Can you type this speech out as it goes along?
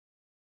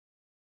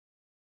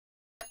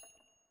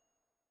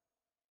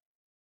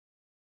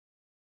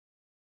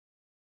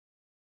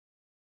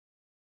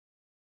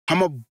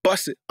I'ma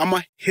bust it,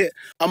 I'ma hit,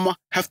 I'ma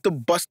have to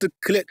bust a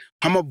click,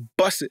 I'ma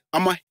bust it,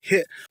 I'ma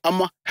hit,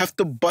 I'ma have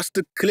to bust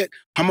a click,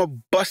 I'ma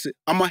bust it,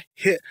 I'ma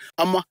hit,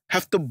 I'ma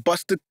have to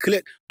bust a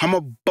click,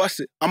 I'ma bust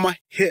it, I'ma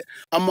hit,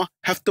 I'ma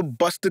have to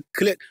bust a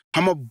click,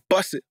 I'ma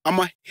bust it,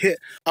 I'ma hit,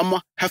 I'ma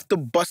have to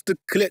bust a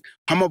click,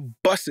 I'ma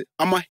bust it,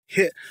 I'ma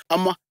hit,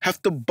 I'ma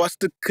have to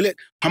bust a click,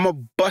 I'ma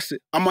bust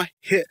it, I'ma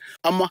hit,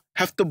 I'ma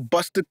have to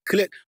bust a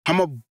click,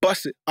 I'ma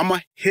bust it, I'ma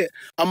hit,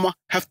 I'ma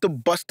have to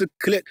bust a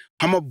click,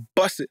 I'ma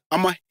bust it,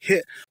 I'ma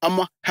hit,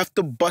 I'ma have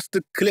to bust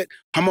a click,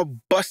 I'ma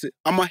bust it,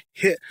 I'ma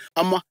hit,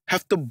 I'ma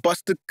have to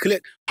bust a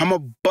click, I'ma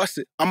bust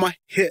it, I'ma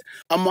hit,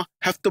 I'ma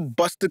have to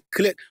bust a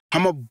click,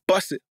 I'ma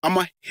bust it,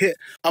 I'ma hit,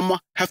 I'ma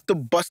have to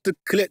bust a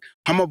click,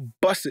 I'ma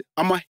bust it,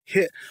 I'ma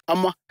hit,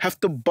 I'ma have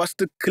to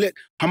bust a click,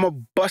 I'ma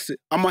bust it,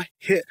 I'ma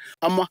hit,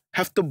 I'ma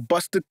have to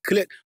bust a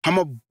click,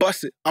 I'ma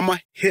bust it, I'ma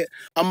hit,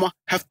 I'ma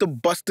have to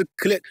bust a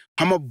click,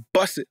 I'ma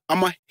bust it,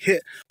 I'ma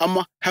hit,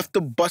 I'ma have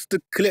to bust a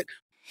click.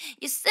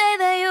 You say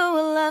that you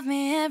will love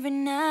me every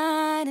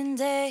night and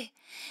day,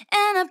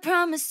 and I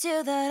promised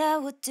you that I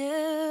would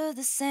do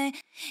the same.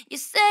 You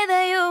say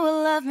that you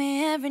will love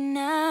me every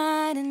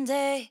night and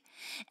day,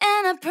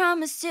 and I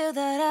promised you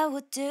that I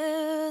would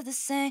do the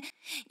same.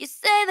 You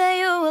say that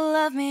you will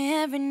love me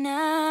every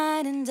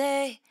night and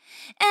day,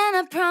 and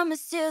I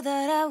promised you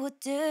that I would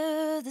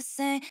do the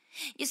same.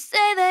 You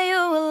say that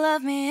you will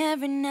love me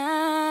every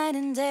night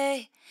and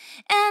day,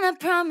 and I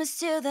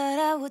promised you that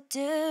I would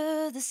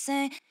do the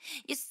same.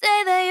 You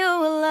say that you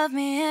will love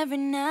me every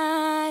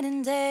night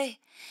and day,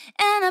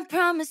 and I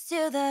promised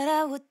you that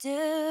I would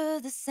do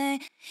the same.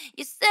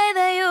 You say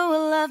that you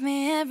will love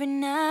me every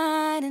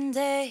night and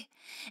day,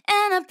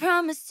 and I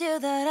promised you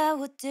that I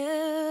would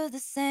do the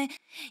same.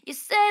 You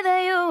say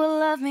that you will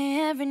love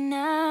me every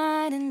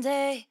night and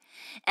day,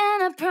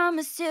 and I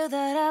promised you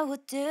that I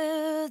would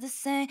do the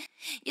same.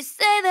 You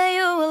say that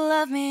you will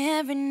love me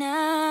every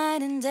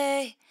night and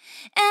day,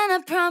 and I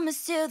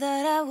promised you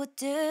that I would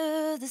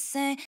do the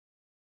same.